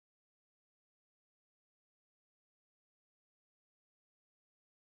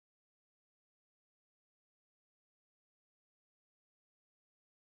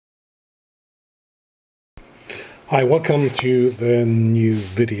Hi, welcome to the new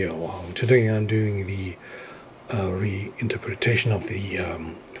video. Today I'm doing the reinterpretation of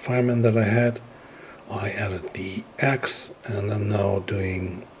the fireman that I had. I added the axe and I'm now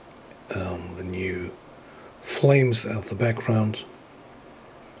doing the new flames at the background.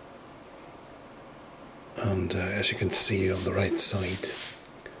 And as you can see on the right side,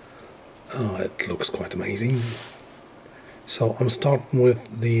 it looks quite amazing. So I'm starting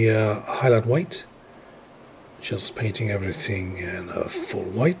with the highlight white. Just painting everything in a full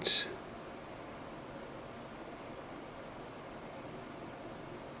white.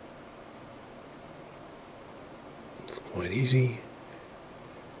 It's quite easy.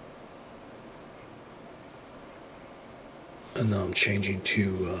 And now I'm changing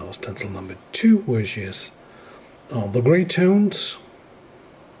to stencil number 2, which is the grey tones.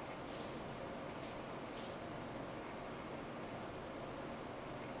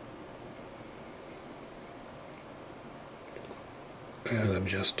 And I'm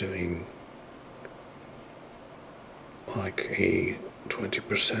just doing like a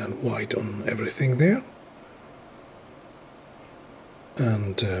 20% white on everything there.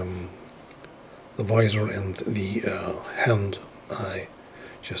 And the visor and the hand, I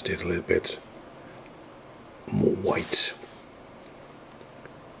just did a little bit more white.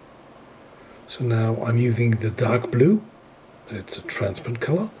 So now I'm using the dark blue. It's a transparent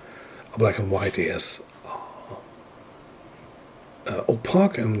color. Black and white is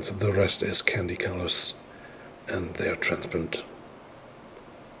opaque, and the rest is candy colors, and they're transparent.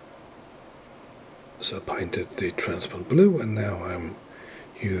 So I painted the transparent blue, and now I'm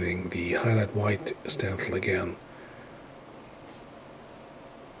using the highlight white stencil again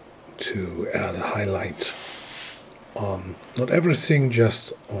to add a highlight on not everything,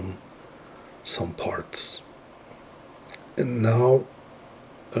 just on some parts. And now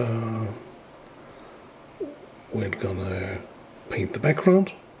we're gonna paint the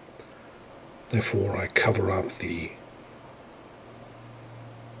background. Therefore I cover up the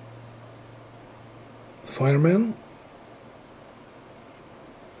fireman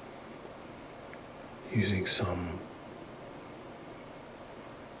using some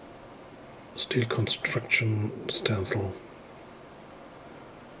steel construction stencil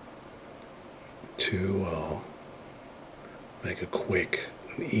to make a quick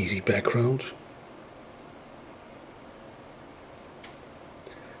and easy background.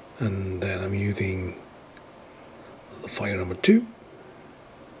 And then I'm using the fire number 2.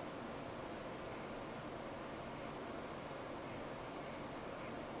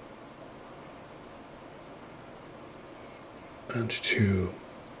 And to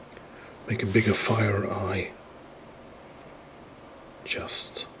make a bigger fire, I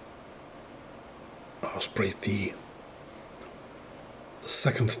just sprayed the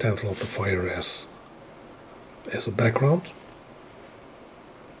second stencil of the fire as a background.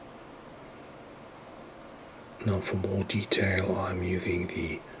 Now for more detail I'm using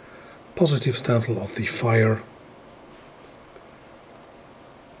the positive stencil of the fire,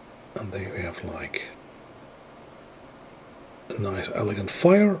 and there we have like a nice elegant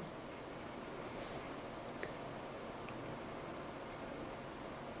fire.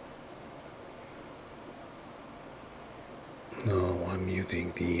 Now I'm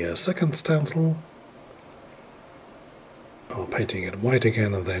using the second stencil, painting it white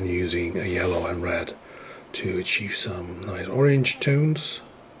again, and then using a yellow and red to achieve some nice orange tones.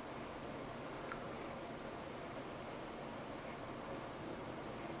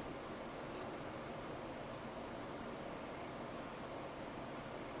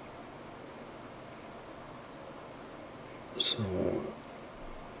 So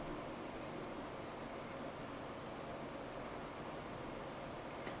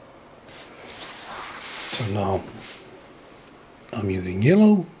now I'm using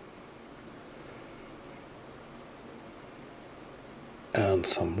yellow and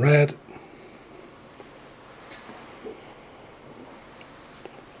some red,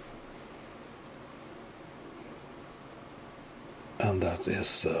 and that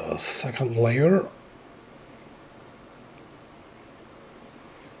is a second layer.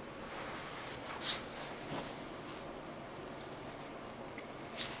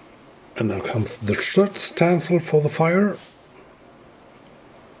 And now comes the third stencil for the fire.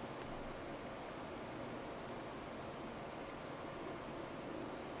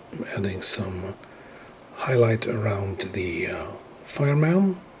 I'm adding some highlight around the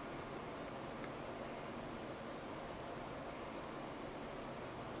fireman.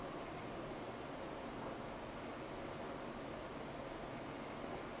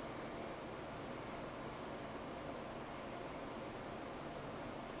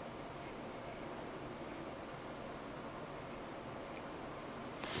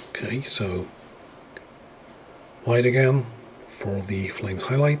 Okay, so white again for the flames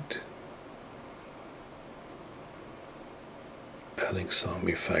highlight. Adding some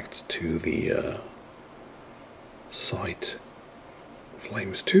effects to the side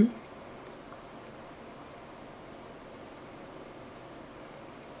flames too.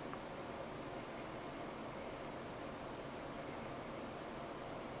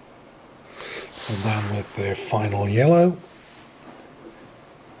 So then with the final yellow,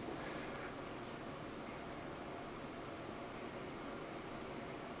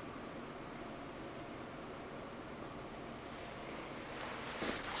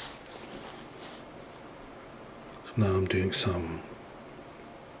 so now I'm doing some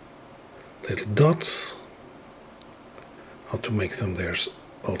little dots. How to make them, there's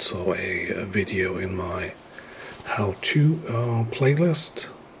also a video in my how-to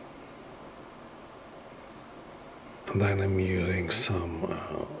playlist. And then I'm using some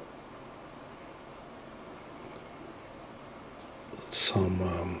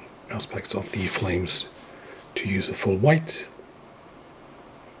aspects of the flames to use a full white.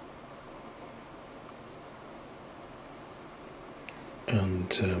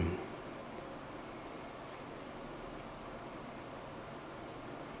 And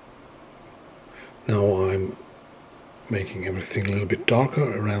now I'm making everything a little bit darker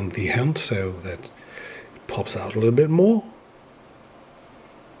around the hand so that it pops out a little bit more.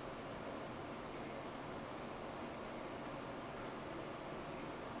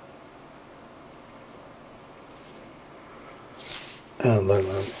 And then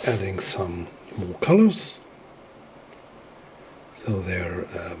I'm adding some more colors. So there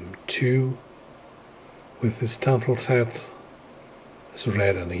are two with this stencil set. There's a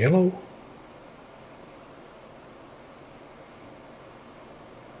red and a yellow.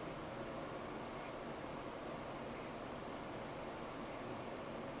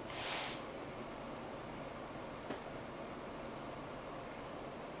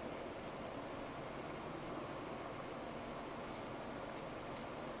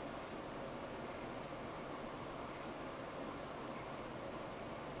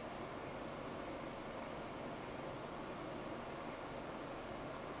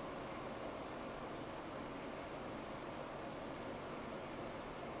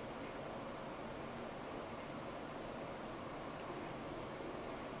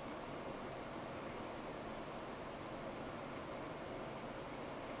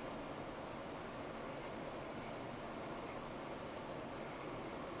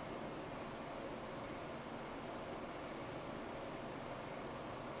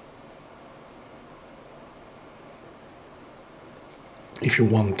 If you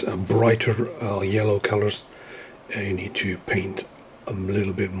want brighter yellow colors, you need to paint a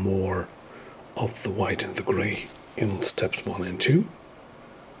little bit more of the white and the grey in steps 1 and 2.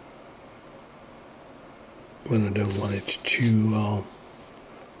 When I don't want it too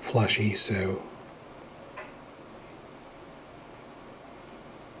flashy, so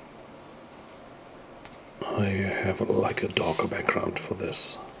I have like a darker background for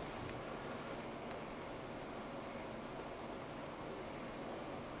this.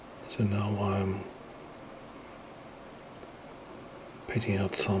 So now I'm painting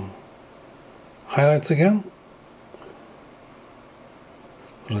out some highlights again.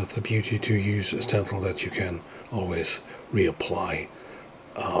 Well, that's the beauty to use a stencil, that you can always reapply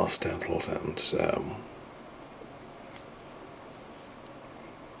stencils and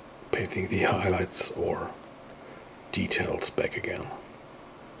painting the highlights or details back again.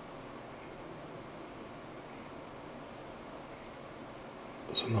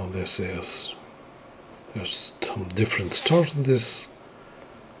 So now there's some different stars in this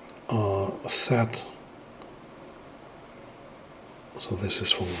set. So this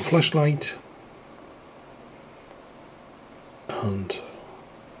is for the flashlight, and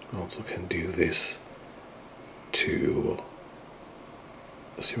I also can do this to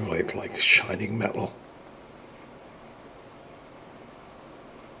simulate like shining metal.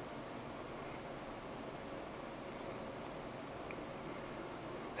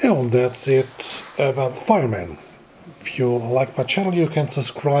 Yeah, well, that's it about the Fireman. If you like my channel, you can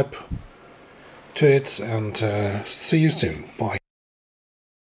subscribe to it, and see you soon. Bye.